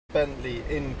Bentley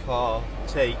in car,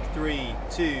 take 3,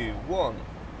 2, 1.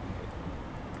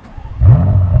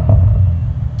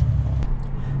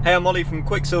 Hey, I'm Ollie from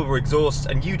QuickSilver Exhaust,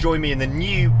 and you join me in the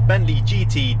new Bentley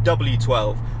GT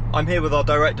W12. I'm here with our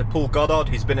director Paul Goddard,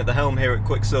 who's been at the helm here at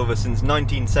QuickSilver since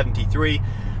 1973.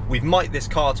 We've mic'd this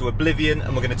car to oblivion,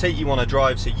 and we're going to take you on a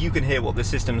drive so you can hear what the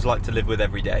system's like to live with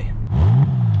every day.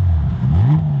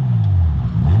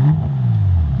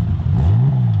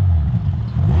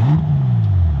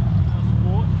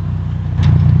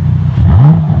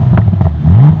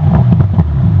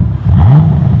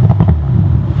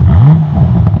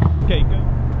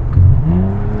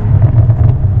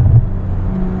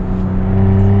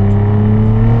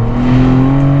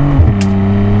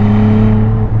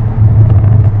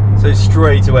 So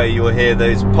straight away you'll hear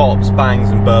those pops, bangs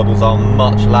and burbles are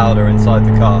much louder inside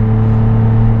the car.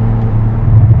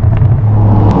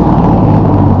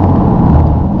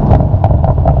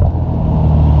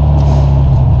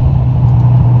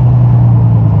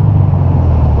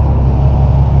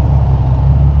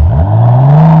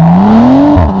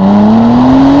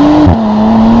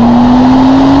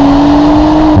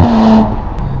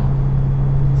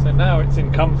 So now it's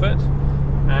in comfort,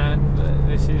 and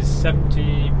this is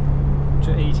 70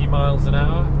 to 80 miles an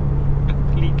hour,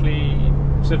 completely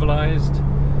civilized.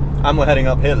 And we're heading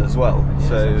uphill as well, Yes,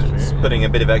 so that's true, it's yeah. putting a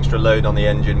bit of extra load on the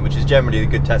engine, which is generally a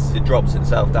good test as it drops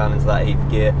itself down into that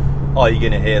 8th gear. Are you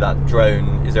going to hear that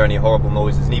drone? Is there any horrible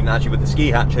noises? And even actually with the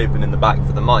ski hatch open in the back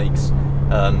for the mics,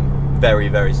 very,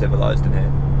 very civilized in here.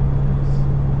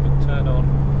 You can turn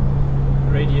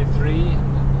on Radio 3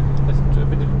 and listen to a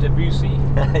bit of Debussy.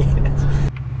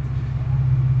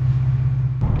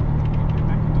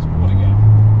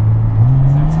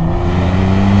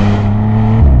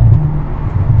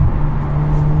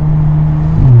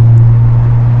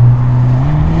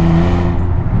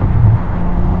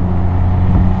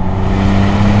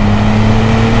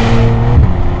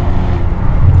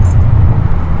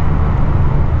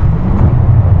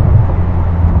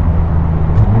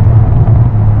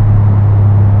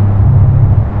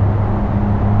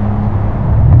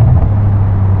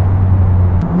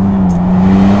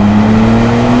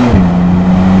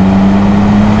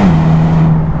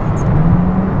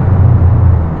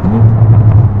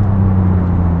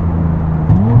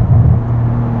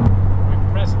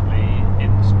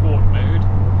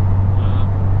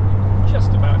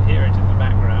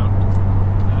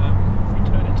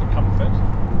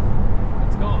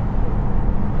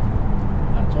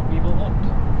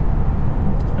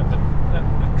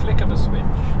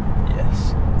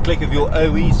 Yes. Click of your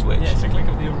OE switch. Yes, a click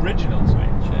of the original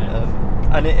switch.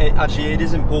 Yeah. And it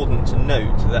is important to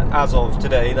note that as of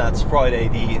today, that's Friday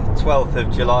the 12th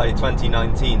of July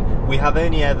 2019, we have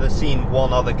only ever seen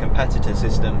one other competitor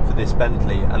system for this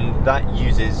Bentley, and that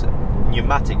uses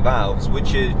pneumatic valves,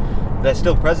 which they're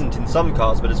still present in some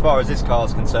cars, but as far as this car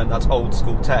is concerned, that's old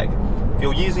school tech. If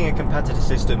you're using a competitor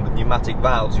system with pneumatic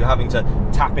valves, you're having to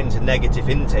tap into negative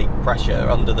intake pressure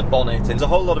under the bonnet, and there's a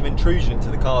whole lot of intrusion into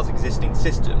the car's existing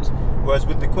systems, whereas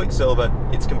with the QuickSilver,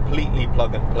 it's completely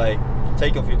plug and play.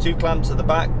 Take off your 2 clamps at the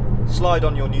back, slide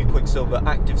on your new QuickSilver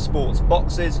Active Sports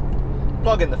boxes,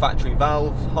 plug in the factory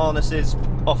valve harnesses,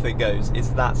 off it goes. It's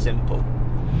that simple.